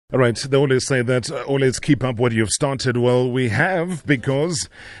All right, they always say that always keep up what you've started. Well, we have because,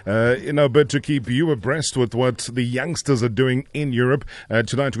 in our bid to keep you abreast with what the youngsters are doing in Europe,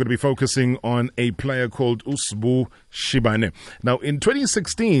 tonight we're going to be focusing on a player called Shibane. Now, in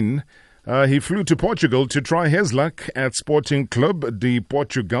 2016, he flew to Portugal to try his luck at Sporting Club de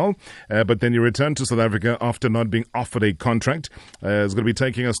Portugal, but then he returned to South Africa after not being offered a contract. He's going to be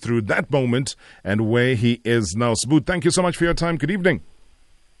taking us through that moment and where he is now. Sbu, thank you so much for your time. Good evening.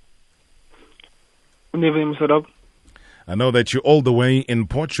 Good evening, Mr. Rob. I know that you're all the way in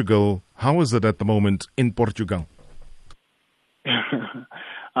Portugal. How is it at the moment in Portugal?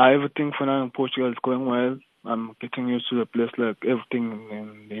 Everything for now in Portugal is going well. I'm getting used to the place, like everything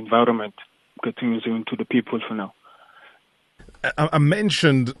in the environment. Getting used to the people for now. I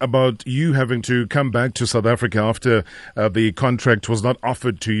mentioned about you having to come back to South Africa after the contract was not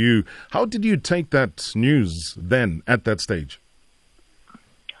offered to you. How did you take that news then at that stage?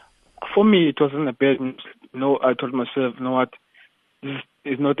 For me, it wasn't a bad news. No, I told myself, you know what, this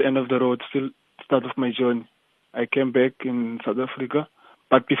is not the end of the road, still start of my journey. I came back in South Africa.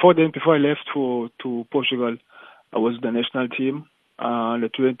 But before then, before I left to Portugal, I was the national team, the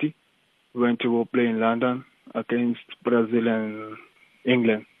 20. We went to go play in London against Brazil and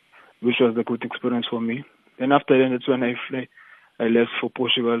England, which was a good experience for me. Then after that, that's when I left for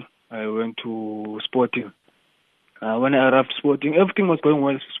Portugal. I went to Sporting. When I arrived Sporting, everything was going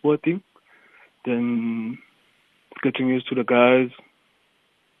well for Sporting. Then getting used to the guys.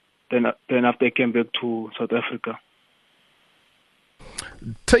 Then after I came back to South Africa.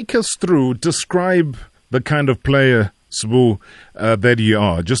 Take us through, describe the kind of player, Sbu, that you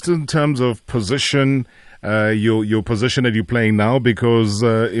are, just in terms of position, your position that you're playing now, because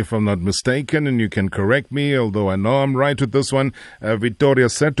if I'm not mistaken, and you can correct me, although I know I'm right with this one, Vitória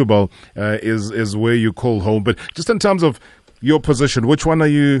Setúbal is where you call home. But just in terms of your position, which one are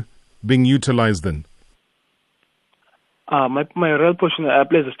you being utilized in? My real position, I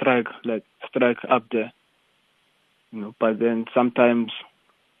play the strike up there. You know, but then sometimes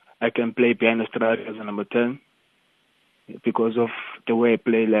I can play behind the strike as a number 10 because of the way I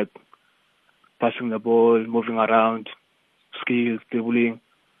play, like passing the ball, moving around, skills, dribbling,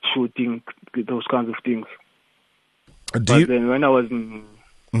 shooting, those kinds of things. Then when I was in...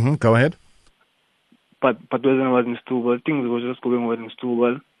 Go ahead. But when I was in Setúbal, things were just going well in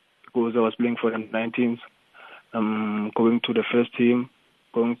Setúbal because I was playing for the 19s, going to the first team,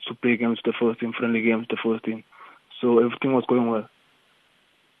 going to play games with the first team, friendly games with the first team. So everything was going well.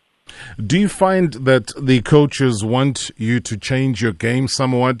 Do you find that the coaches want you to change your game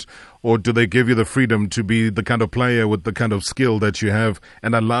somewhat, or do they give you the freedom to be the kind of player with the kind of skill that you have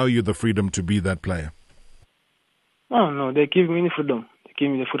and allow you the freedom to be that player? Oh, no, they give me the freedom. They give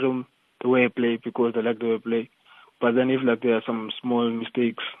me the freedom the way I play because they like the way I play. But then if there are some small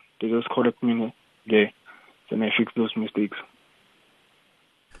mistakes, they just correct me there. Then I fix those mistakes.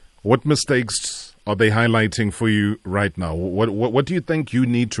 What mistakes are they highlighting for you right now? What do you think you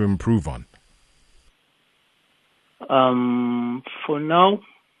need to improve on? For now,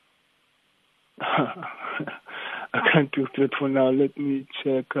 I can't do it for now. Let me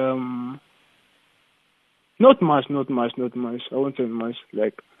check. Not much. I won't say much.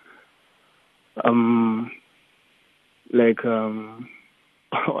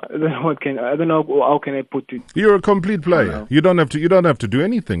 I don't know how can I put it. You're a complete player. You don't have to do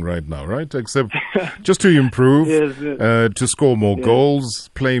anything right now, right? Except just to improve, yes. To score more goals,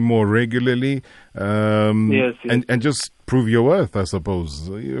 play more regularly, and just prove your worth, I suppose.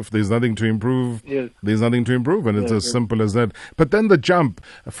 If there's nothing to improve, there's nothing to improve, and it's as simple as that. But then the jump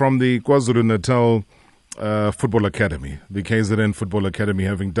from the KwaZulu-Natal Football Academy, the KZN Football Academy,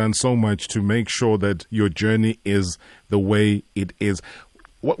 having done so much to make sure that your journey is the way it is.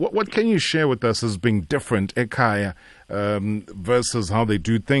 What can you share with us as being different, Ekaya, versus how they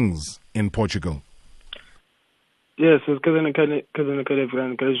do things in Portugal? Yes, it's KZN Academy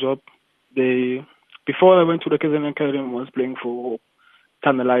job. Before I went to the KZN Academy, I was playing for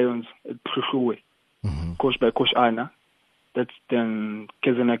Thunder Lions at Prushuwe, coached by Coach Anna. That's then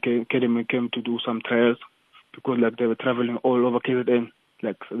KZN Academy came to do some trials because they were traveling all over KZN,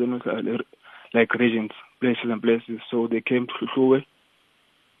 regions, places and places. So they came to Prushuwe.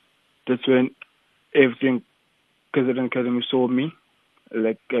 That's when everything KZN Academy saw me.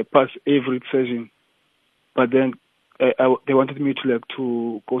 I passed every session. But then they wanted me to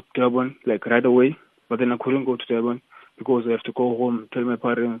go to Durban, right away. But then I couldn't go to Durban because I have to go home, tell my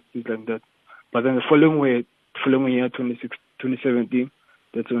parents, things like that. But then the following year, 2017,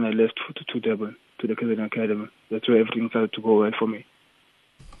 that's when I left to Durban, to the KZN Academy. That's where everything started to go well for me.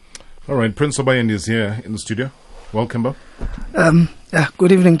 All right, Prince Sobayeni is here in the studio. Welcome, Bo. Yeah,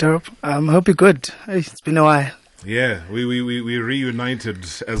 good evening, Derop. Hope you're good. Hey, it's been a while. Yeah, we reunited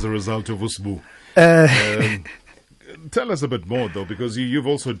as a result of Usbu. Tell us a bit more, though, because you've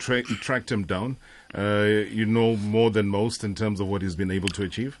also tracked him down. You know more than most in terms of what he's been able to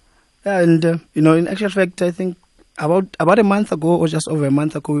achieve. And, in actual fact, I think about a month ago or just over a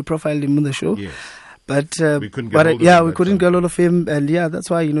month ago, we profiled him on the show. Yes. But we couldn't get hold of him. We couldn't get hold of him. And, that's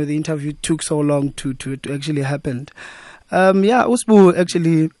why, the interview took so long to actually happen. Usbu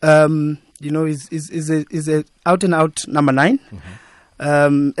actually, is a out-and-out number 9.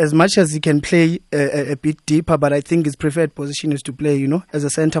 Mm-hmm. As much as he can play a bit deeper, but I think his preferred position is to play, as a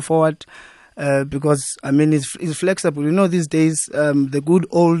centre forward, because he's flexible. These days the good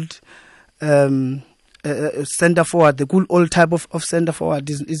old centre forward, the good old type of centre forward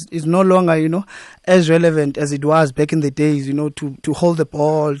is no longer as relevant as it was back in the days. To hold the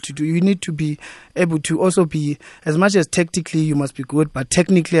ball, you need to be able to also be, as much as tactically you must be good, but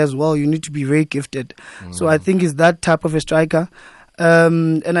technically as well you need to be very gifted. So I think he's that type of a striker.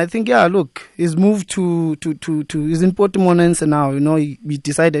 And I think, he's moved to he's in Portimonense now. He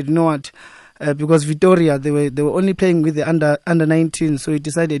decided, because Vitoria, they were only playing with the under 19, so he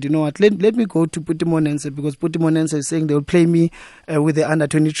decided, let me go to Portimonense, because Portimonense is saying they will play me with the under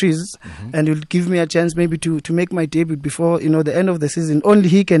 23s, and it will give me a chance maybe to make my debut before the end of the season. Only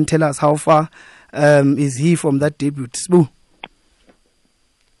he can tell us how far is he from that debut. Spoo.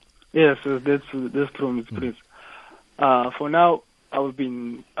 Yes, that's true, Mr. For now, I was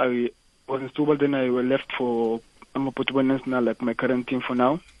in Stubble, then I was left for Portimonense now, like my current team for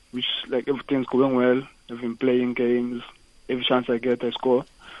now, which like everything's going well. I've been playing games. Every chance I get, I score,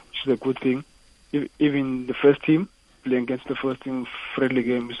 which is a good thing. Even the first team, playing against the first team friendly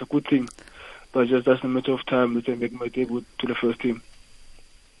game is a good thing. But just that's a matter of time that I make my debut to the first team.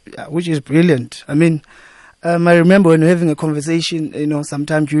 Yeah, which is brilliant. I remember when we were having a conversation,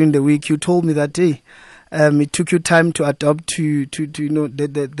 sometime during the week, you told me that day. It took you time to adapt to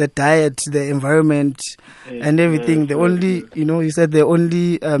the diet, the environment, and everything. The only, you said the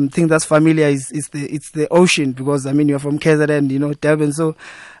only thing that's familiar is the ocean, because you're from KZN, Durban. So,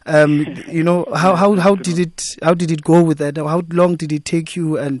 how did it go with that? How long did it take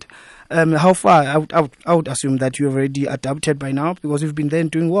you, and how far? I would assume that you've already adapted by now, because you've been there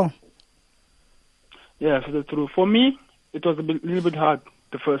and doing well. Yeah, so that's true. For me, it was a little bit hard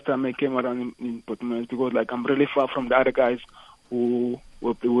the first time I came around in Portimonense, because I'm really far from the other guys who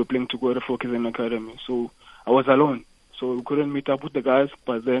were playing together for KZN Academy. So I was alone. So we couldn't meet up with the guys.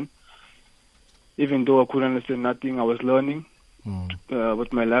 But then, even though I couldn't understand nothing, I was learning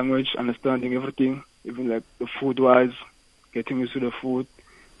with my language, understanding everything, even like the food-wise, getting used to the food,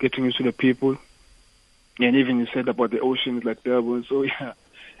 getting used to the people. And even you said about the oceans, like Durban. So yeah,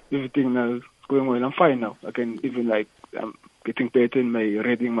 everything now is going well. I'm fine now. I can even I'm getting better in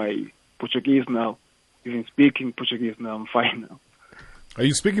reading my Portuguese now, even speaking Portuguese now. I'm fine now. Are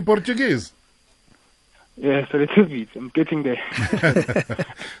you speaking Portuguese? Yes, a little bit. I'm getting there.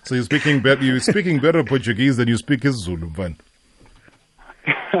 So you're speaking better Portuguese than you speak Zulu, man.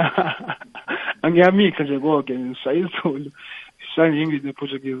 Ngiyamix nje konke, ngishaya isiZulu, ngishaya English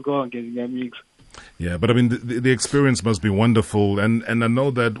nePortuguese konke, ngiyamix. Yeah, but the experience must be wonderful, and I know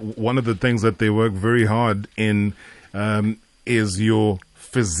that one of the things that they work very hard in is your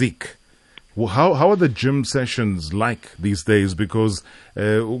physique. Well, how are the gym sessions like these days? Because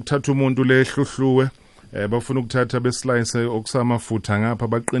ukuthatha umuntu lehluhluwe bafuna ukuthatha beslice okusamafutha ngapha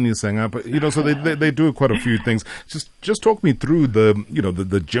baqinise ngapha, so they do quite a few things. Just talk me through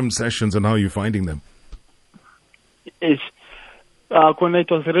the gym sessions and how you're finding them. It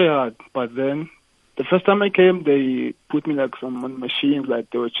was really hard, but then the first time I came, they put me some machines,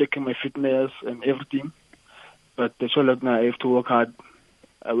 they were checking my fitness and everything. But they told now I have to work hard.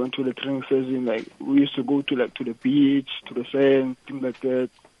 I went to the training session. We used to go to the beach, to the sand, things like that.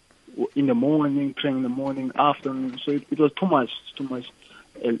 In the morning, train in the morning, afternoon. So it was too much.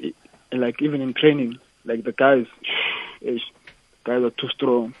 And even in training, the guys are too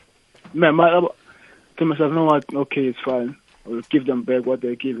strong. Man, I told myself, no, what? Okay, it's fine. I will give them back what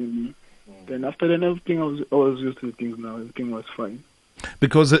they're giving me. Then after that, everything I was used to the things now. Everything was fine.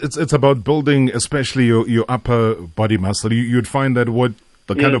 Because it's about building, especially your upper body muscle. You'd find that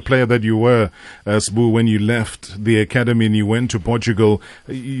the kind of player that you were, Sbu, when you left the academy and you went to Portugal,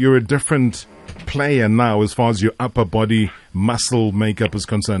 you're a different player now as far as your upper body muscle makeup is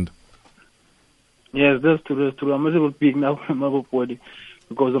concerned. Yes, that's true. I'm a little big now in my upper body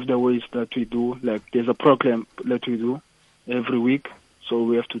because of the weights that we do. There's a program that we do every week, so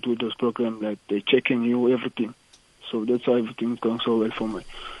we have to do those programs. They're checking you, everything. So that's why everything's going so well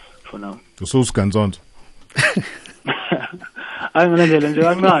for now. So I mean,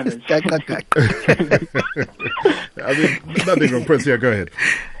 nothing wrong, Prince. Yeah, go ahead.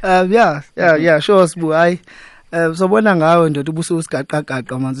 Sure, Sbu. So bona ngawe ndoda ubuso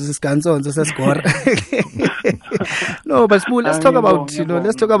usigaqagaqa manje sisigantsonzo sesigora. No, but Sbu, let's talk about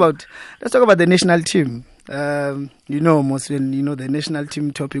the national team. Most when the national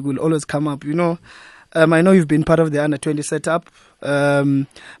team topic will always come up. I know you've been part of the under-20 setup.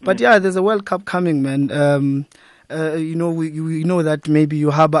 But there's a World Cup coming, man. We know that maybe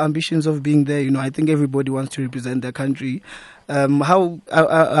you harbor ambitions of being there. I think everybody wants to represent their country. How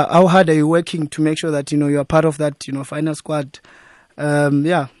hard are you working to make sure that you are part of that final squad?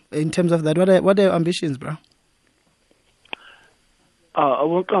 In terms of that, what are your ambitions, bro? I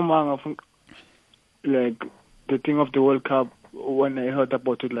won't come on. I think like the thing of the World Cup. When I heard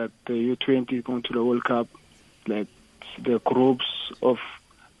about it, like the U20 going to the World Cup, like the groups of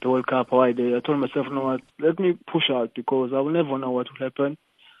the World Cup, I told myself, let me push out because I will never know what will happen.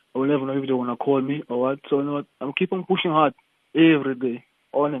 I will never know if they want to call me or what. So I'm keep on pushing hard every day,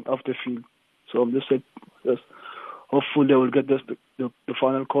 on and off the field. So I'm just saying, hopefully they will get the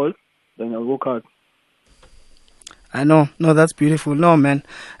final call, then I'll work hard. I know. No, that's beautiful. No, man.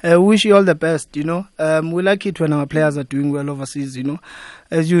 Wish you all the best, We like it when our players are doing well overseas,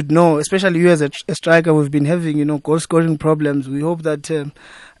 As you'd know, especially you as a striker, we've been having, goal-scoring problems. We hope that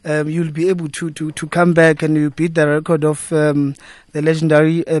you'll be able to come back and you beat the record of the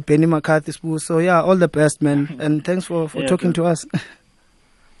legendary Benny McCarthy. So, all the best, man. And thanks for talking to us.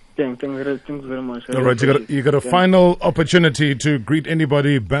 Thanks very much. All right, you got a final opportunity to greet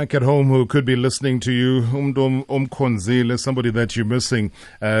anybody back at home who could be listening to you, somebody that you're missing,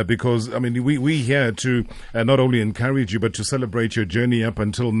 because we here to not only encourage you but to celebrate your journey up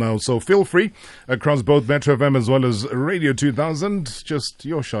until now. So feel free across both Metro FM as well as Radio 2000. Just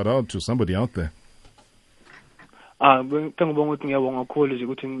your shout out to somebody out there.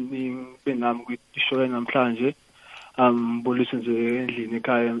 Bolisa nje endlini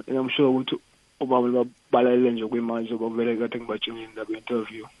ekhaya I'm sure ukuthi ubaba balalele nje kwimanje bavele kade ngibajinge indaba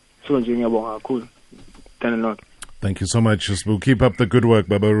interview so nje ngiyabonga kakhulu. Thank you. Thank you so much. We'll keep up the good work,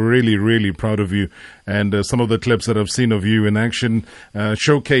 Baba. Really, really proud of you. And some of the clips that I've seen of you in action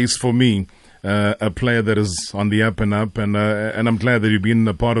showcase for me a player that is on the up and up, and I'm glad that you've been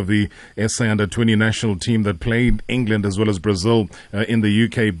a part of the SA Under-20 national team that played England as well as Brazil in the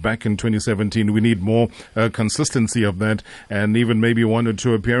UK back in 2017. We need more consistency of that, and even maybe 1 or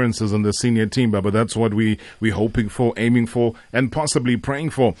 2 appearances on the senior team, but that's what we're hoping for, aiming for, and possibly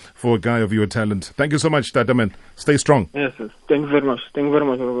praying for a guy of your talent. Thank you so much, Tataman. Stay strong. Yes, sir. Thank you very much. Thank you very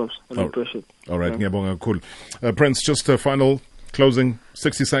much, Robert. I appreciate it. All right, Ngiyabonga cool. Prince, just a final closing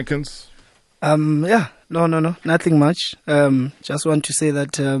 60 seconds. No, nothing much. Just want to say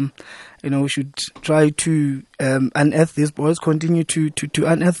that, we should try to unearth these boys, continue to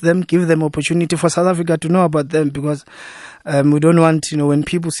unearth them, give them opportunity for South Africa to know about them, because we don't want, when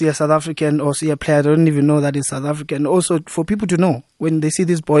people see a South African or see a player, they don't even know that it's South African. Also, for people to know, when they see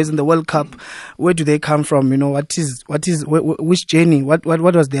these boys in the World Cup, where do they come from? Which journey? What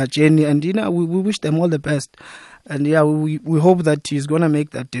was their journey? And, we wish them all the best. And we hope that he's going to make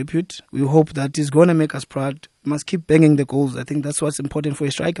that debut. We hope that he's going to make us proud. Must keep banging the goals. I think that's what's important for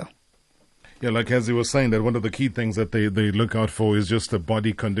a striker. Yeah, like as he was saying, that one of the key things that they look out for is just the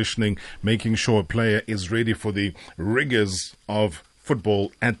body conditioning, making sure a player is ready for the rigors of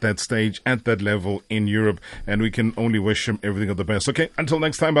football at that stage, at that level in Europe. And we can only wish him everything of the best. Okay, until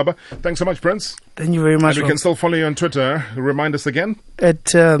next time, Baba. Thanks so much, Prince. Thank you very much. And we can still follow you on Twitter. Remind us again.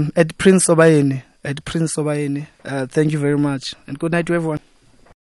 At Prince Sobayeni. Thank you very much. And good night to everyone.